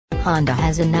Honda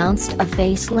has announced a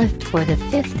facelift for the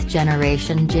 5th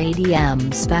generation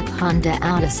JDM spec Honda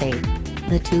Odyssey.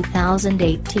 The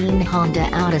 2018 Honda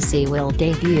Odyssey will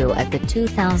debut at the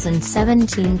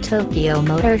 2017 Tokyo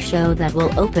Motor Show that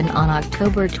will open on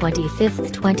October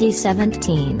 25,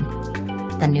 2017.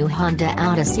 The new Honda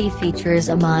Odyssey features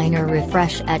a minor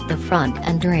refresh at the front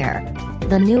and rear.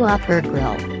 The new upper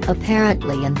grille,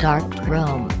 apparently in dark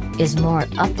chrome, is more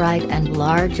upright and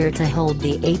larger to hold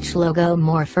the H logo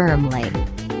more firmly.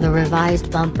 The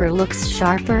revised bumper looks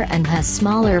sharper and has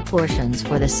smaller portions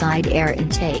for the side air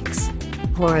intakes.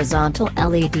 Horizontal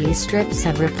LED strips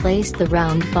have replaced the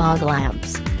round fog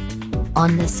lamps.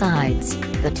 On the sides,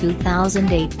 the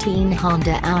 2018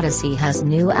 Honda Odyssey has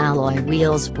new alloy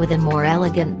wheels with a more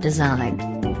elegant design.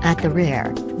 At the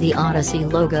rear, the Odyssey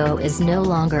logo is no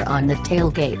longer on the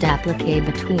tailgate applique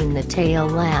between the tail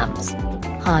lamps.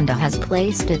 Honda has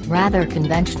placed it rather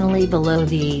conventionally below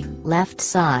the left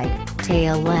side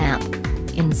tail lamp.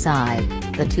 Inside,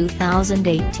 the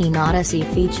 2018 Odyssey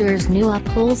features new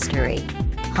upholstery.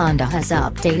 Honda has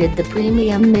updated the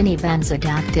premium minivan's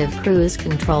adaptive cruise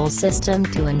control system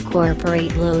to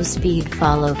incorporate low-speed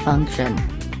follow function.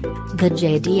 The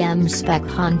JDM spec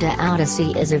Honda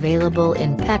Odyssey is available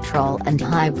in petrol and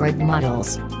hybrid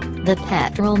models. The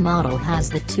petrol model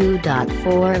has the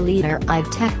 2.4-liter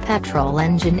i-Tech petrol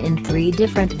engine in 3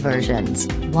 different versions,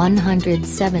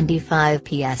 175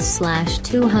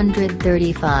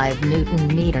 PS/235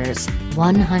 Nm,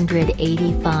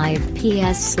 185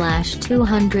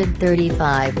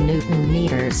 PS/235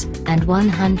 Nm, and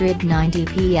 190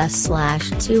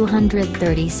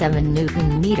 PS/237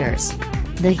 Nm.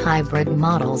 The hybrid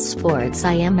model's sports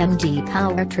IMMD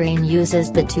powertrain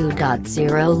uses the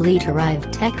 2.0-liter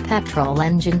i-Tech petrol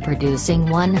engine producing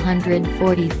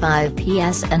 145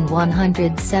 PS and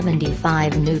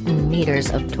 175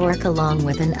 Nm of torque along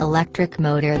with an electric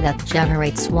motor that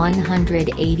generates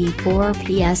 184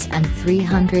 PS and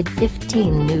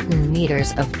 315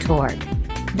 Nm of torque.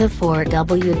 The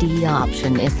 4WD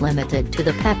option is limited to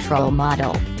the petrol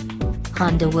model.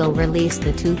 Honda will release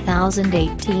the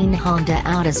 2018 Honda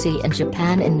Odyssey in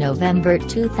Japan in November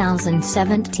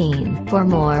 2017. For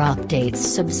more updates,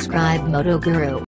 subscribe Moto Guru.